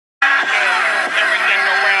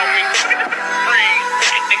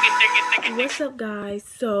What's up, guys?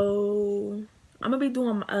 So I'm gonna be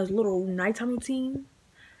doing a little nighttime routine,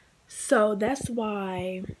 so that's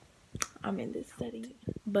why I'm in this setting.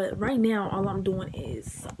 But right now all I'm doing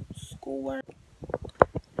is schoolwork.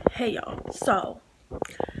 Hey y'all, so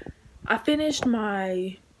I finished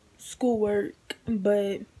my schoolwork,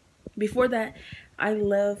 but before that I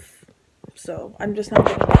left, so I'm just not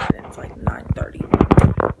getting bed, and it's like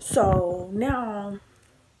 9:30. So now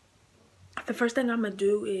the first thing I'm gonna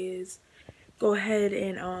do is go ahead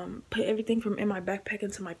and put everything from in my backpack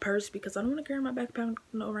into my purse, because I don't want to carry my backpack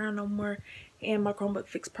around no more. And my Chromebook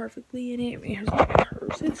fits perfectly in it. And here's my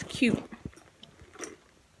purse. It's cute.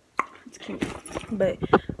 It's cute. But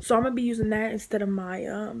so I'm gonna be using that instead of my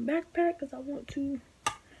backpack, because I want to.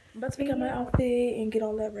 I'm about to pick out my outfit and get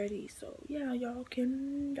all that ready. So yeah, y'all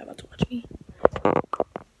about to watch me.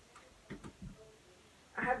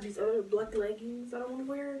 I have these other black leggings that I want to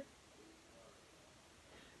wear.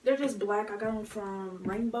 They're just black. I got them from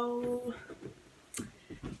Rainbow.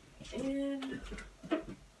 And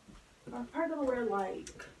I'm probably gonna wear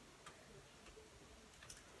like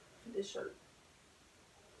this shirt.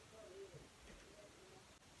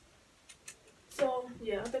 So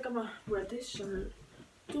yeah, I think I'm gonna wear this shirt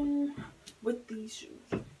with these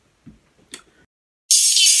shoes.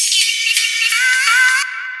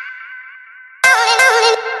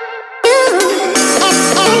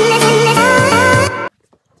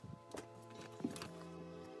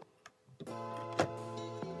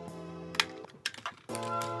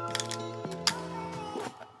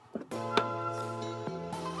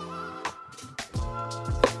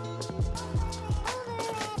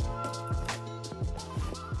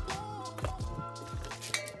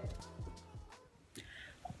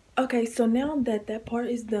 Okay, so now that that part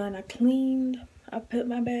is done, I cleaned, I put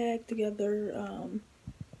my bag together,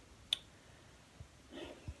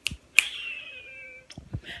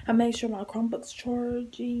 I made sure my Chromebook's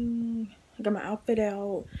charging, I got my outfit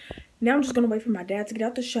out. Now I'm just gonna wait for my dad to get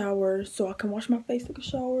out the shower so I can wash my face, take a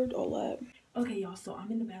shower, all that. Okay y'all, so I'm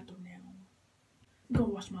in the bathroom now. I'm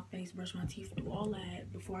gonna wash my face, brush my teeth, do all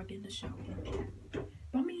that before I get in the shower. But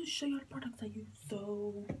I'm gonna show you the products I use.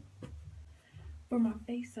 So for my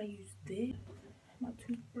face, I use this, my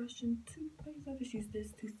toothbrush and toothpaste. I just use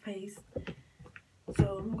this toothpaste.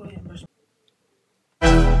 So I'm gonna go ahead and brush.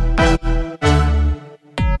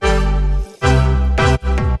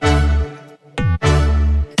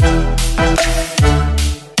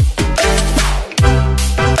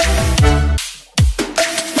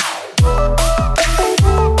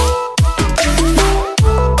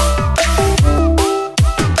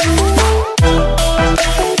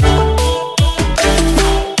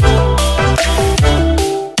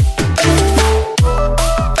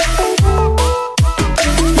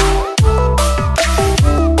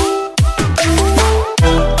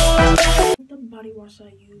 Body wash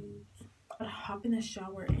I use. I hop in the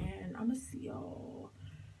shower and I'm gonna see y'all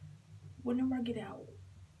whenever I get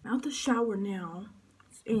out the shower now,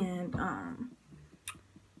 and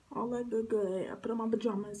all that good. I put on my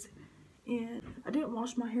pajamas and I didn't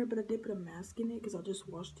wash my hair, but I did put a mask in it because I just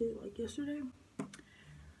washed it like yesterday.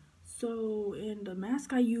 So, and the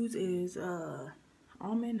mask I use is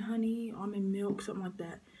almond honey, almond milk, something like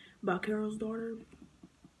that, by Carol's Daughter.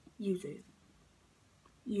 Use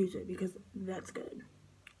it because that's good.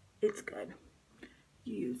 It's good.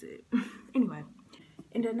 Use it. Anyway,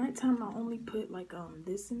 and at nighttime I only put like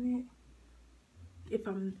this in it if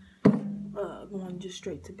I'm going just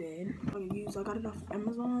straight to bed. I got it off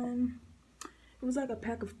Amazon. It was like a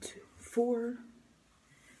pack of 4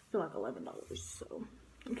 for like $11. So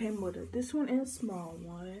it came with this one and a small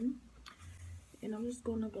one. And I'm just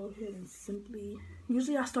gonna go ahead and simply,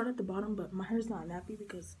 usually I start at the bottom, but my hair's not nappy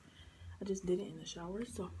because I just did it in the shower,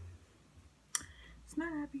 so it's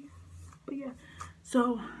not nappy. But yeah,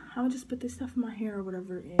 so I'll just put this stuff in my hair or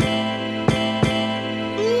whatever in.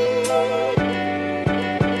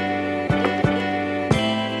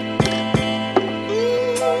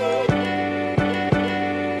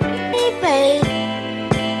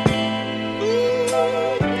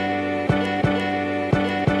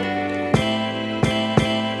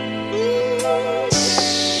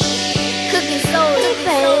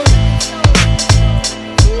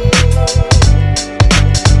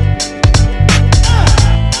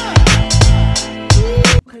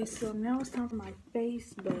 So now it's time for my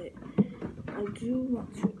face, but I do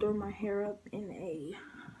want to throw my hair up in a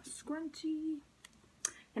scrunchie,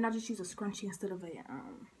 and I just use a scrunchie instead of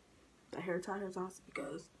a hair tie also,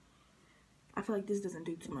 because I feel like this doesn't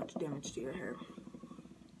do too much damage to your hair.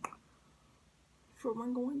 For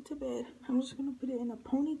when going to bed, I'm just gonna put it in a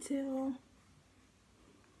ponytail.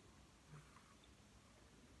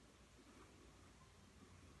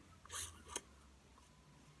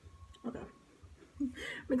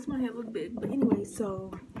 Makes my head look big. But anyway, so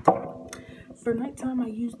for nighttime I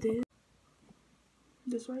use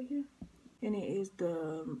this right here. And it is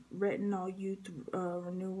the Retinol Youth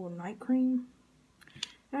Renewal Night Cream.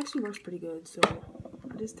 It actually works pretty good. So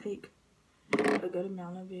I just take a good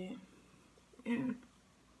amount of it. And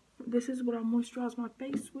this is what I moisturize my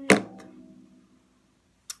face with.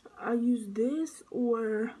 I use this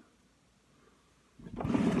or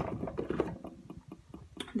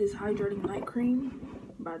this hydrating night cream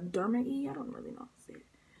by Derma-E. I don't really know how to say it.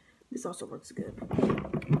 This also works good.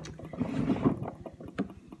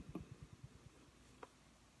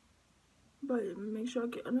 But make sure I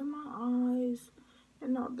get under my eyes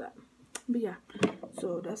and all that. But yeah,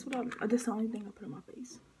 so that's what that's the only thing I put on my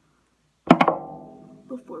face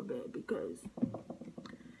before bed, because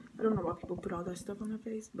I don't know why people put all that stuff on their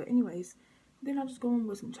face. But anyways, then I just go in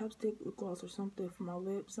with some chapstick, lip gloss, or something for my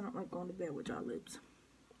lips. I don't like going to bed with dry lips.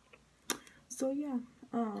 So yeah,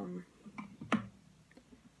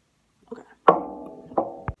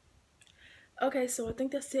 okay, so I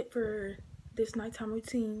think that's it for this nighttime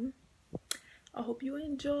routine. I hope you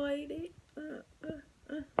enjoyed it.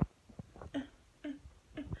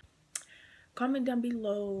 Comment down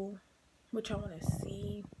below what y'all want to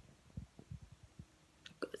see.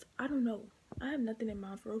 Cause I don't know. I have nothing in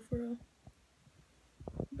mind for real.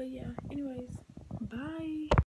 But yeah, anyways, bye.